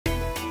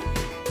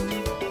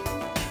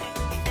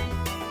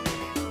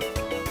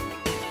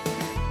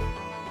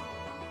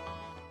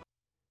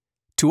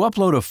To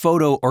upload a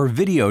photo or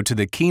video to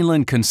the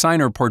Keeneland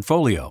Consignor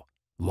portfolio,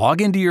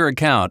 log into your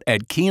account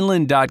at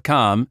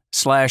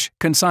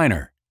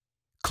Keeneland.com/consignor.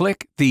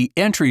 Click the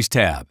Entries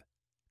tab.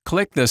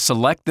 Click the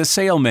Select the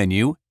Sale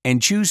menu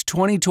and choose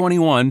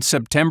 2021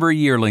 September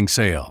Yearling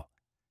Sale.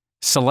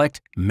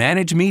 Select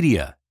Manage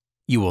Media.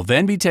 You will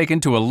then be taken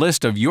to a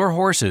list of your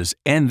horses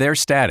and their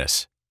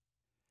status.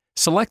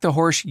 Select the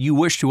horse you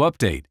wish to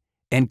update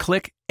and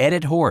click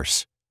Edit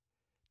Horse.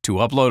 To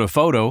upload a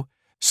photo,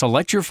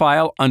 select your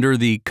file under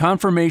the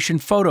Confirmation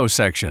Photo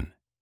section.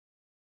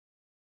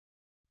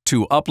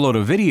 To upload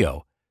a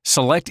video,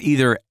 select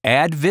either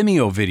Add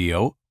Vimeo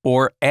Video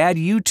or Add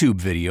YouTube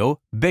Video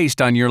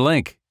based on your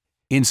link.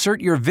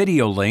 Insert your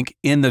video link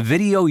in the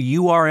Video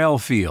URL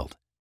field.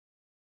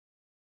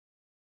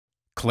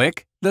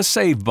 Click the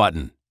Save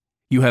button.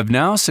 You have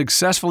now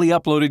successfully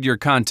uploaded your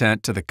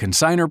content to the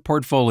Consignor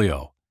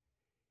portfolio.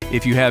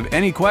 If you have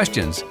any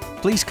questions,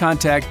 please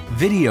contact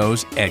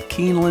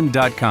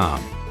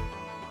videos@keeneland.com.